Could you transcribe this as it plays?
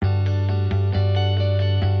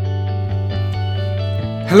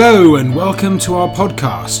Hello and welcome to our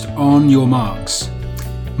podcast, On Your Marks.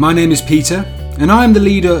 My name is Peter and I am the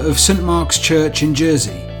leader of St Mark's Church in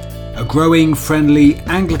Jersey, a growing, friendly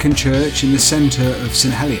Anglican church in the centre of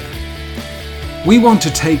St Helier. We want to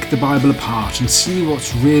take the Bible apart and see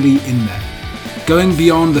what's really in there, going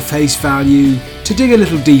beyond the face value to dig a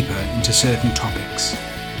little deeper into certain topics.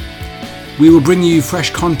 We will bring you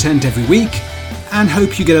fresh content every week and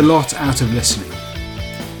hope you get a lot out of listening.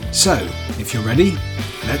 So, if you're ready,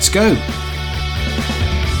 let's go.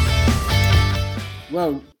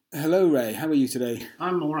 Well, hello Ray, how are you today?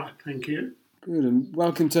 I'm all right, thank you. Good, and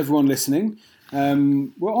welcome to everyone listening.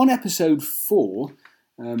 We're on episode 4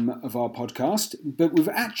 of our podcast, but we've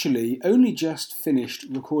actually only just finished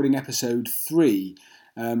recording episode 3.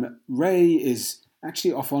 Ray is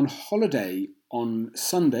actually off on holiday on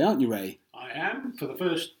Sunday, aren't you, Ray? I am, for the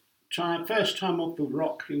first time off the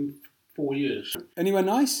rock in 4 years. Anywhere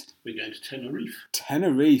nice? We're going to Tenerife.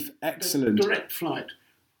 Tenerife, excellent. A direct flight.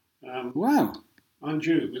 Wow. I'm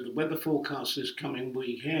due with the weather forecast this coming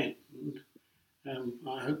weekend.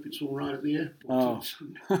 I hope it's all right at the airport.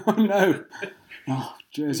 Oh no. Oh,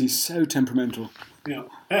 Jersey's so temperamental. Yeah,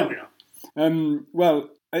 there we are. Well,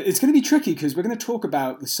 it's going to be tricky because we're going to talk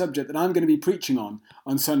about the subject that I'm going to be preaching on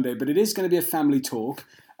Sunday, but it is going to be a family talk.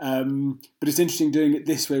 But it's interesting doing it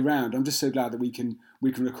this way round. I'm just so glad that we can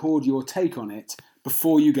record your take on it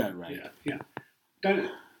before you go, Ray. Yeah. Don't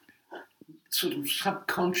sort of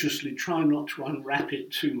subconsciously try not to unwrap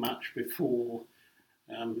it too much before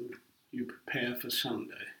you prepare for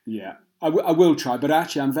Sunday. Yeah, I will try, but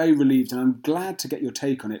actually I'm very relieved and I'm glad to get your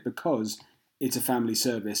take on it because it's a family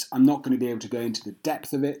service. I'm not going to be able to go into the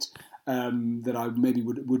depth of it that I maybe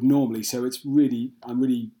would normally. So I'm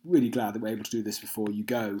really glad that we're able to do this before you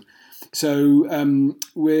go. So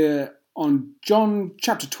we're on John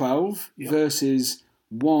chapter 12, verses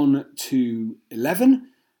 1 to 11.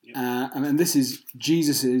 Yep. And this is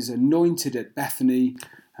Jesus' anointed at Bethany,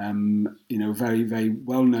 very, very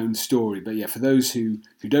well-known story. But yeah, for those who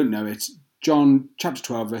don't know it, John chapter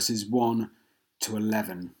 12, verses 1 to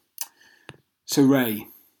 11. So Ray,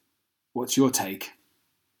 what's your take?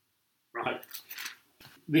 Right.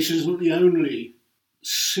 This isn't the only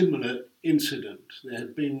similar incident. There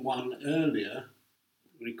had been one earlier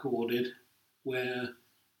recorded where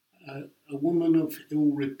a woman of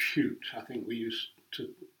ill repute, I think we used to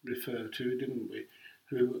refer to, didn't we,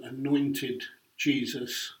 who anointed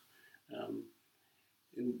Jesus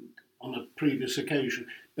on a previous occasion.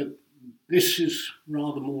 But this is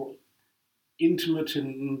rather more intimate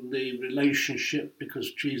in the relationship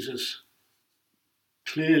because Jesus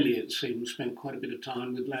clearly, it seems, spent quite a bit of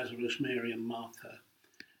time with Lazarus, Mary and Martha.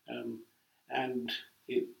 And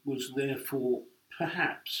it was therefore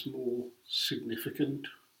perhaps more significant.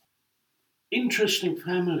 Interesting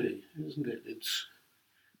family, isn't it? It's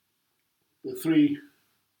the 3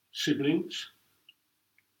 siblings,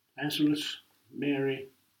 Lazarus, Mary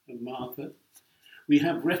and Martha. We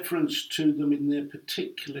have reference to them in their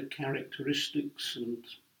particular characteristics and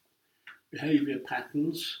behaviour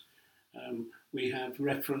patterns. We have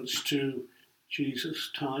reference to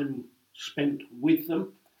Jesus' time spent with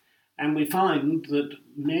them. And we find that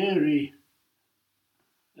Mary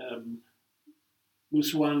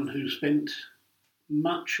was one who spent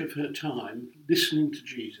much of her time listening to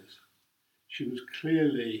Jesus. She was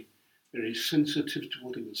clearly very sensitive to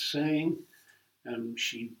what he was saying.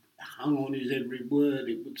 She hung on his every word,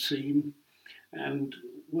 it would seem. And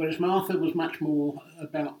whereas Martha was much more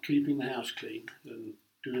about keeping the house clean and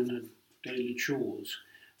doing her daily chores,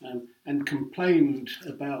 and complained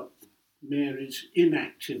about Mary's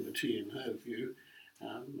inactivity, in her view,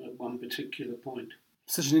 at one particular point.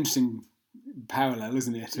 Such an interesting parallel,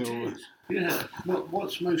 isn't it? It is. Yeah.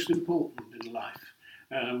 What's most important in life?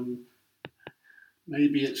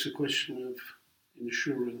 Maybe it's a question of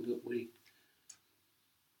ensuring that we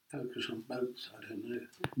focus on both, I don't know.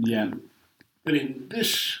 Yeah. But in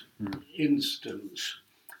this instance,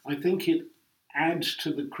 I think it adds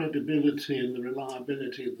to the credibility and the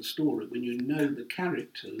reliability of the story when you know the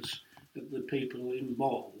characters of the people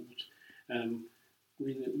involved.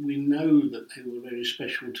 We know that they were very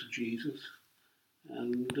special to Jesus,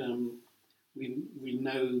 and we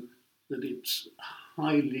know that it's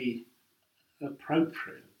highly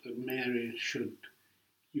appropriate that Mary should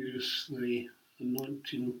use the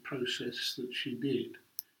anointing process that she did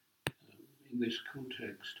in this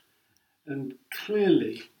context. And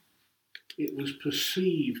clearly it was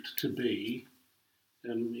perceived to be,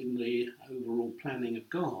 in the overall planning of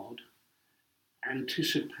God,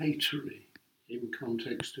 anticipatory in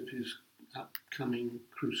context of his upcoming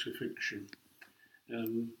crucifixion.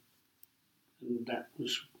 And that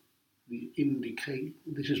was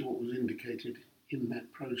this is what was indicated in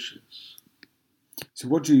that process. So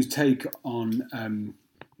what do you take on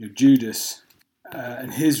Judas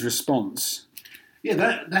and his response? Yeah,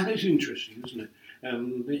 that is interesting, isn't it?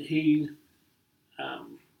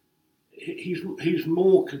 He's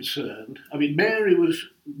more concerned. I mean, Mary was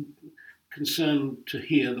concerned to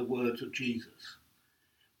hear the words of Jesus.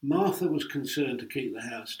 Martha was concerned to keep the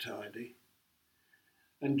house tidy.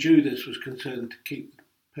 And Judas was concerned to keep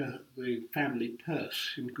the family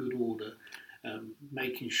purse in good order,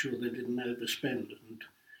 making sure they didn't overspend. And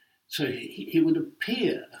so he would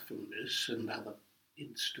appear from this and other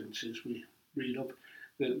instances we read of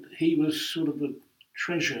that he was sort of a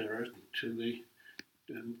treasurer to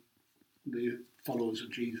the followers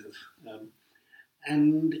of Jesus.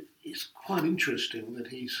 And it's quite interesting that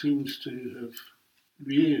he seems to have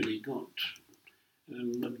really got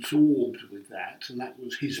absorbed with that, and that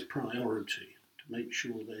was his priority, to make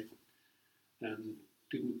sure they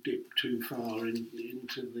didn't dip too far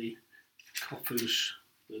into the coffers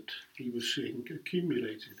that he was seeing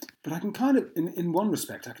accumulated. But I can kind of, in one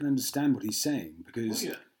respect, I can understand what he's saying, because,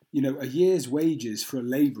 Oh, yeah. A year's wages for a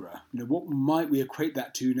labourer, what might we equate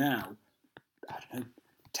that to now? I don't know,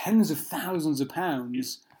 tens of thousands of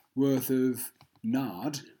pounds worth of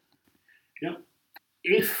nard. Yeah.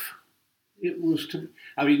 If it was to,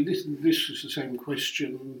 I mean, this is the same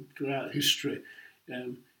question throughout history.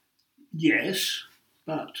 Yes,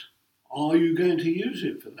 but are you going to use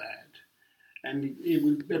it for that? And it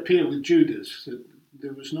would appear with Judas that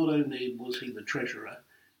there was not only was he the treasurer,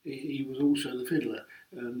 he was also the fiddler,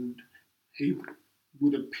 and he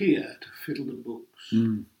would appear to fiddle the books.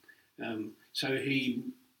 So he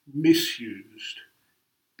misused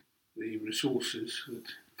the resources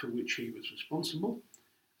for which he was responsible,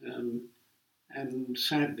 and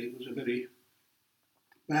sadly it was a very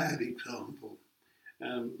bad example.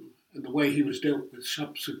 And the way he was dealt with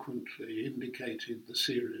subsequently indicated the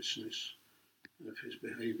seriousness of his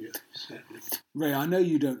behaviour, sadly. Ray, I know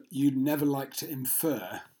you'd never like to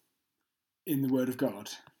infer in the Word of God.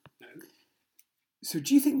 No. So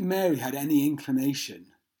do you think Mary had any inclination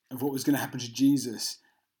of what was going to happen to Jesus,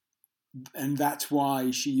 and that's why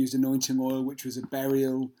she used anointing oil, which was a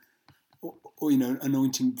burial, or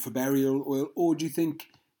anointing for burial oil, or do you think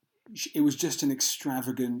it was just an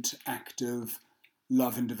extravagant act of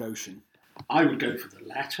love and devotion? I would go for the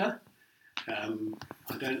latter.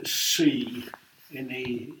 I don't see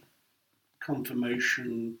any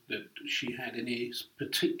confirmation that she had any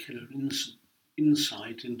particular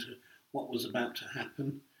insight into what was about to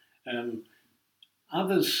happen.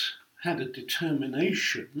 Others had a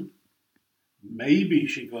determination. Maybe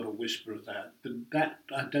she got a whisper of that, but that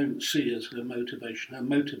I don't see as her motivation. Her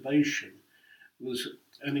motivation was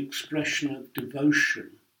an expression of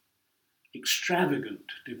devotion,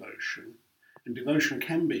 extravagant devotion, and devotion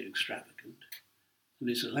can be extravagant and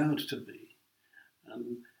is allowed to be.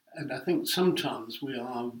 And I think sometimes we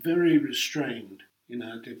are very restrained in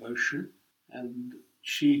our devotion, and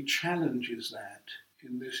she challenges that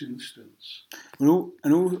in this instance. Well,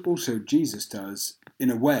 and also Jesus does, in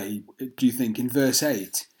a way, do you think, in verse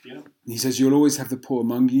 8, Yeah. he says, you'll always have the poor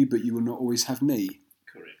among you, but you will not always have me.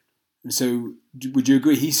 Correct. And so would you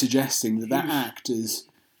agree he's suggesting that act is...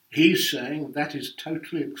 He's saying that is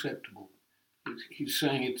totally acceptable. He's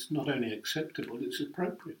saying it's not only acceptable, it's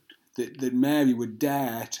appropriate. That Mary would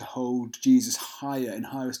dare to hold Jesus in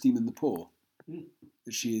higher esteem than the poor.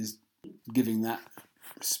 That she is giving that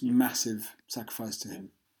massive sacrifice to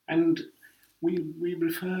him. And we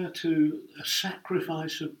refer to a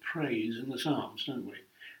sacrifice of praise in the Psalms, don't we?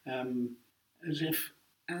 As if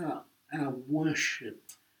our worship,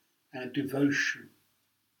 our devotion,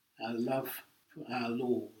 our love for our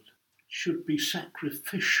Lord should be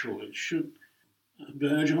sacrificial. It should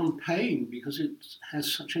verge on pain because it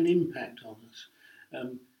has such an impact on us.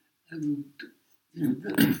 And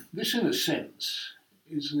this, in a sense,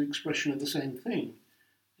 is an expression of the same thing.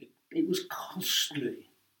 It was costly,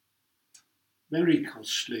 very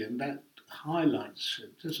costly, and that highlights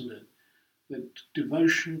it, doesn't it? That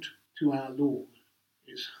devotion to our Lord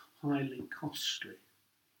is highly costly.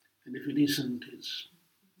 And if it isn't, it's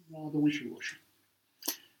rather wishy-washy.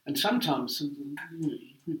 And sometimes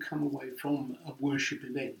you come away from a worship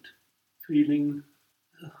event feeling,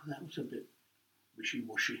 that was a bit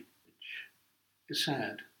wishy-washy, which is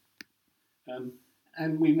sad.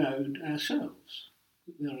 And we know ourselves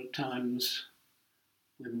that there are times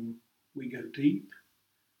when we go deep,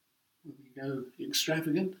 when we go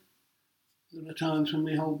extravagant. There are times when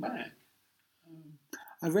we hold back.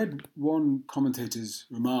 I read one commentator's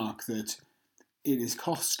remark that it is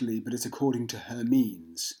costly, but it's according to her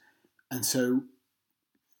means. And so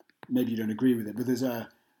maybe you don't agree with it, but there's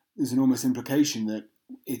an almost implication that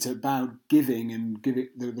it's about giving, and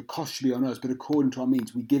the cost should be on us, but according to our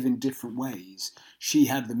means, we give in different ways. She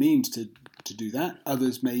had the means to do that.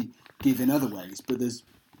 Others may give in other ways, but there's...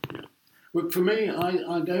 Well, for me,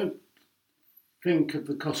 I don't think of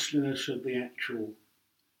the costliness of the actual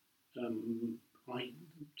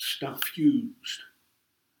stuff used.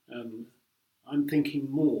 I'm thinking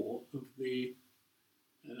more of the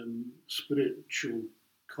spiritual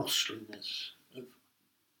costliness of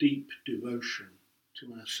deep devotion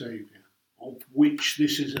to our Saviour, of which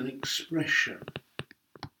this is an expression.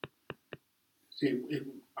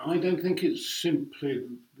 I don't think it's simply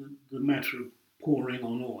the matter of pouring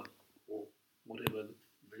on oil or whatever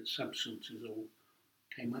the substances all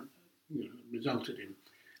came up, resulted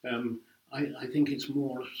in. I think it's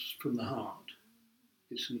more from the heart.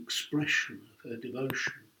 It's an expression of her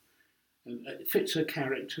devotion. And it fits her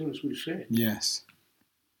character, as we said. Yes.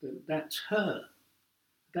 That's her.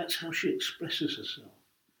 That's how she expresses herself.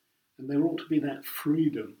 And there ought to be that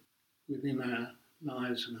freedom within our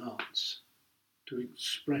lives and hearts to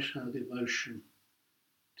express our devotion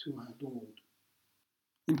to our Lord.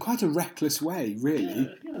 In quite a reckless way, really.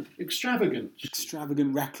 Yeah. Extravagant,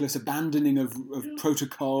 reckless, abandoning of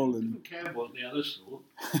protocol. And didn't care what the others thought.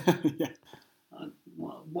 Yeah.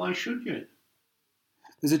 Why should you?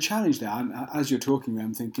 There's a challenge there. As you're talking,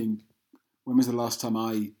 I'm thinking, when was the last time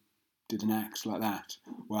I did an act like that,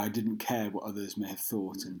 where I didn't care what others may have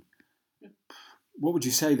thought? And what would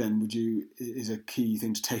you say then? Is a key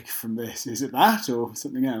thing to take from this? Is it that or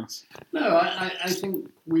something else? No, I think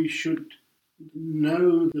we should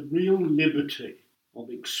know the real liberty of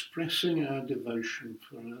expressing our devotion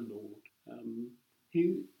for our Lord.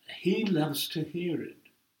 He loves to hear it.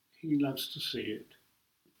 He loves to see it.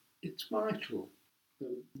 It's vital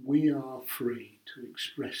that we are free to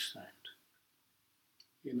express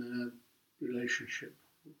that in our relationship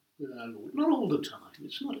with our Lord. Not all the time.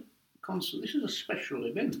 It's not a constant. This is a special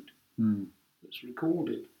event that's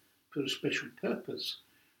recorded for a special purpose,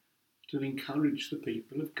 to encourage the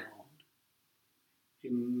people of God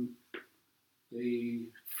in the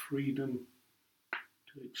freedom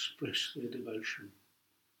to express their devotion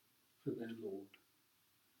for their Lord.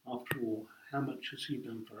 After all, how much has he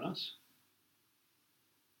done for us?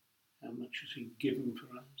 How much has he given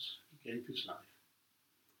for us? He gave his life.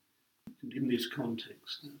 And in this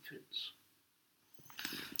context, that fits.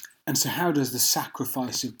 And so how does the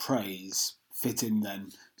sacrifice of praise fit in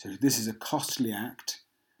then? So this is a costly act,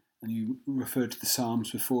 and you referred to the Psalms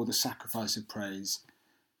before, the sacrifice of praise.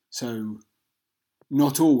 So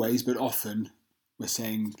not always, but often, we're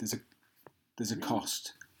saying there's a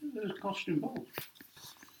cost. There's a cost involved.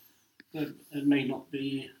 It may not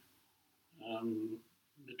be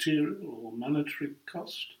material or monetary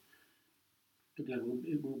cost, but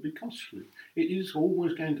it will be costly. It is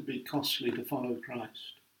always going to be costly to follow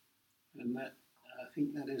Christ. And I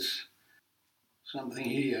think that is something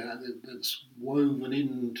here that's woven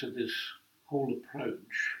into this whole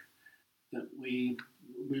approach, that we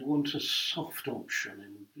want a soft option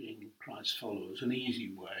in being Christ's followers, an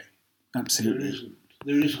easy way. Absolutely.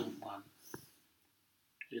 There isn't one.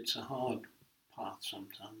 It's a hard path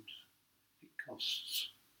sometimes. It costs.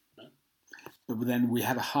 But then we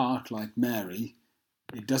have a heart like Mary.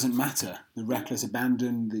 It doesn't matter. The reckless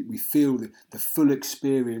abandon, we feel the full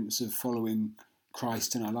experience of following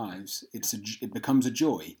Christ in our lives. It becomes a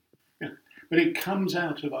joy. Yeah. But it comes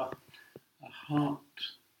out of a heart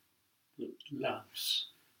that loves,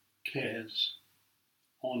 cares,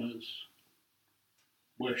 honours,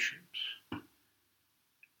 worships.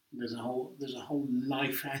 There's a whole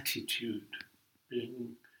life attitude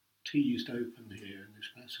being teased open here in this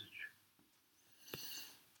passage.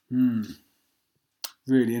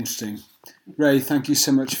 Really interesting. Ray, thank you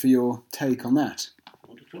so much for your take on that.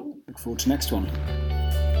 Not at all. Look forward to next one.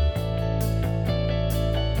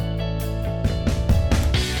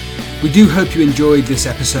 We do hope you enjoyed this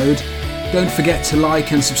episode. Don't forget to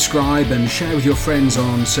like and subscribe and share with your friends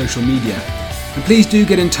on social media. And please do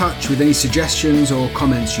get in touch with any suggestions or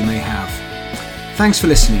comments you may have. Thanks for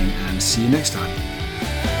listening, and see you next time.